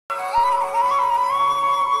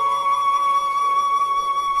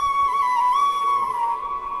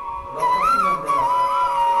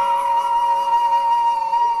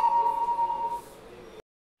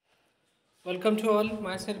Welcome to all.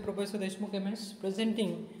 Myself, Professor Deshmukh MS,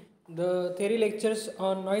 presenting the theory lectures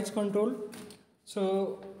on noise control.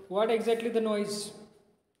 So, what exactly the noise?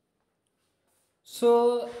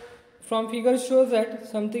 So, from figures shows that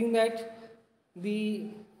something that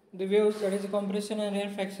the waves, that is the compression and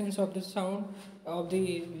rarefactions of the sound of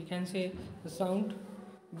the, we can say, the sound,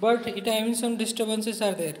 but it having some disturbances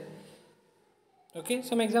are there. Okay,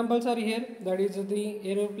 some examples are here. That is the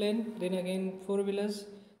aeroplane, then again four wheelers,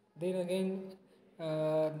 then again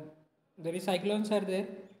there is cyclones are there.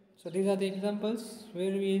 So these are the examples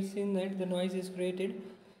where we have seen that the noise is created.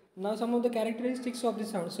 Now some of the characteristics of the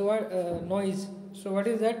sound. So what noise? So what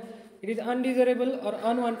is that? It is undesirable or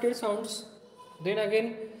unwanted sounds. Then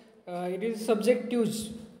again it is subjective.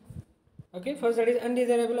 Okay, first that is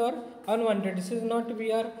undesirable or unwanted. This is not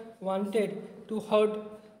we are wanted to hurt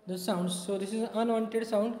the sounds. So this is unwanted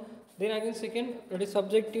sound. Then again second, that is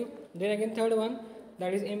subjective. Then again third one,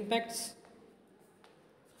 that is impacts.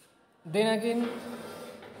 Then again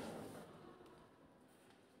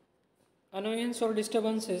annoyance or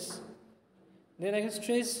disturbances. Then again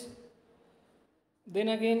stress. Then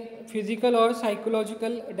again physical or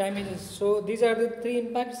psychological damages. So these are the three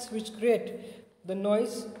impacts which create the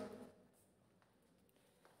noise.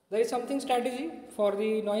 There is something strategy for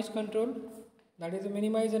the noise control, that is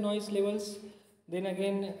minimize the noise levels. Then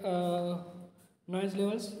again noise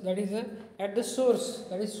levels, that is at the source,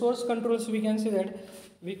 that is source controls. We can say that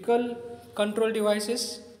vehicle control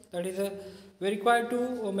devices, that is we require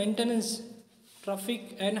to maintenance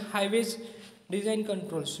traffic and highways design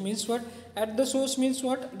controls. Means what? At the source means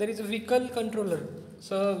what? There is a vehicle controller.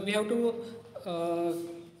 So we have to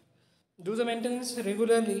do the maintenance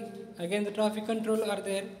regularly. Again the traffic control are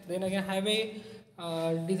there. Then again highway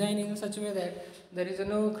design in such a way that there is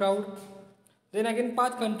no crowd. Then again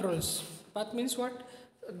path controls. Path means what?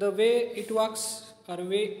 The way it walks or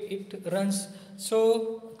way it runs.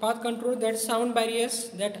 So path control, that sound barriers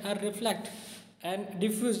that are reflect and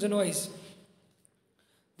diffuse the noise.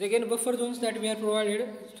 Again buffer zones that we are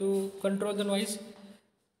provided to control the noise.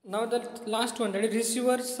 Now the last one, that is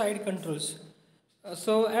receiver side controls.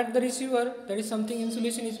 So at the receiver, there is something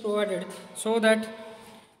insulation is provided so that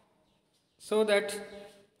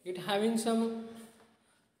it having some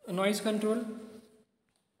noise control.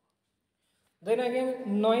 Then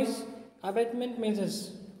again noise abatement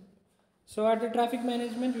measures. So at the traffic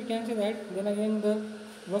management we can say that. Then again the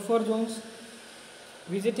buffer zones,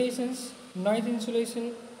 vegetations, noise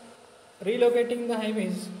insulation, relocating the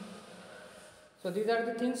highways. So these are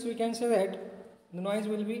the things we can say that the noise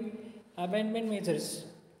will be abatement measures.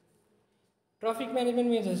 Traffic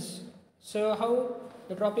management measures. So how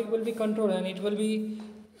the traffic will be controlled and it will be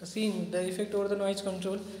seen the effect over the noise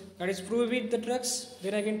control. That is prohibit the trucks,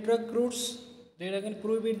 then again truck routes, then again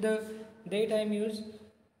prohibit the daytime use,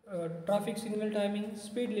 traffic signal timing,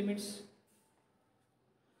 speed limits.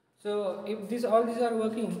 So if all these are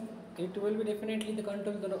working, it will be definitely the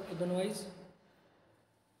control the noise.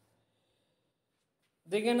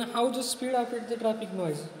 Then how the speed affects the traffic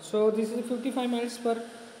noise. So this is 55 miles per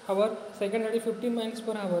hour, second that is 15 miles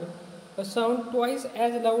per hour. A sound twice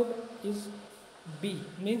as loud is B.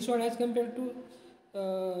 Means what? As compared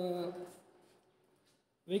to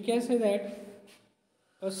we can say that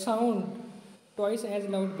a sound twice as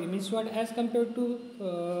loud B. Means what? As compared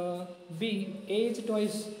to B, A is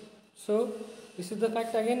twice. So this is the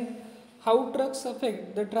fact again. How trucks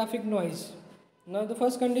affect the traffic noise. Now the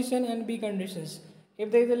first condition and B conditions.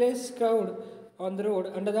 If there is a less crowd on the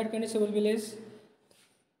road, under that condition will be less,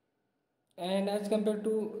 and as compared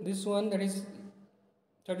to this one, that is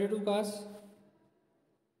 32 cars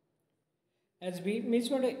as B. Means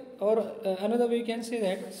what? Or another way we can say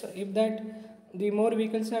that, so if that the more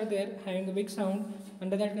vehicles are there having the big sound,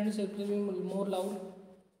 under that condition it will be more loud.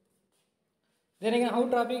 Then again how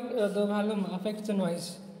traffic the volume affects the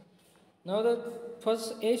noise. Now the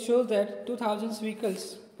first A shows that 2000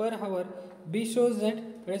 vehicles per hour, B shows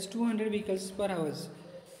that there is 200 vehicles per hour.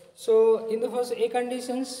 So in the first A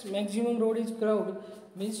conditions, maximum road is crowd.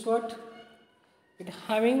 Means what? It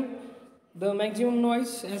having the maximum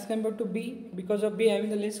noise as compared to B, because of B having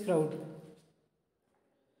the less crowd.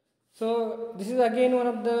 So this is again one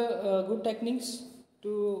of the good techniques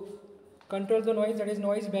to control the noise, that is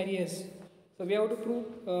noise barriers. So we have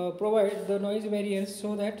to provide the noise barriers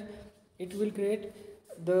so that it will create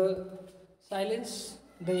the silence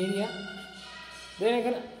the area. Then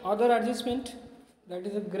again other adjustment, that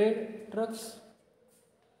is a grade trucks,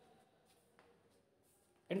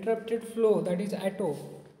 interrupted flow, that is ATO,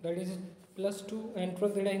 that is +2, and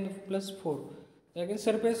truck that is in the +4. Again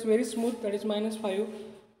surface very smooth, that is -5,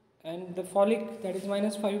 and the folic, that is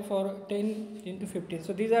 -5 for 10 into 15.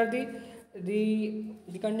 So these are the the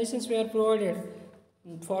conditions we are provided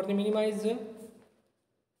for the minimize the,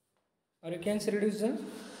 or you can say reduce the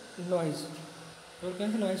noise, or you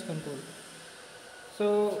can say noise control.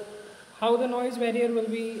 So how the noise barrier will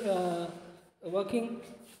be working?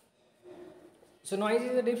 So noise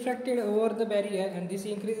is diffracted over the barrier, and this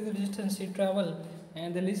increases the distance it travel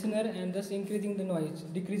and the listener, and thus increasing the noise,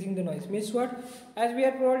 decreasing the noise. Means what? As we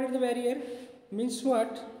are provided the barrier, means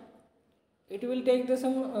what? It will take the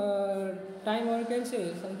some time, or you can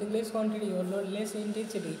say something less quantity or less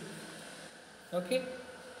intensity. Okay,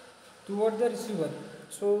 toward the receiver.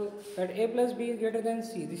 So that A plus B is greater than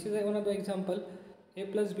C. This is one of the example. A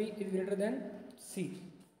plus B is greater than C.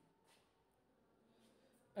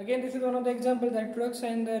 Again, this is one of the examples that trucks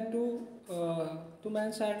and the two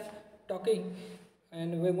men are talking,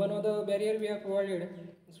 and one of the barrier we have provided.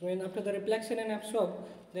 So when after the reflection and absorb,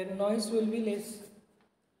 then noise will be less.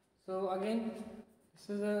 So again, this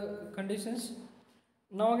is the conditions.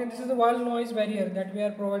 Now again, this is the wall noise barrier that we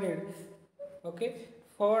are provided. Okay,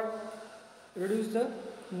 for reduce the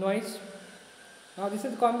noise. Now this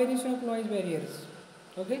is the combination of noise barriers.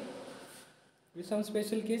 Okay, with some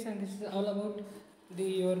special case, and this is all about the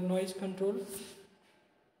your noise control.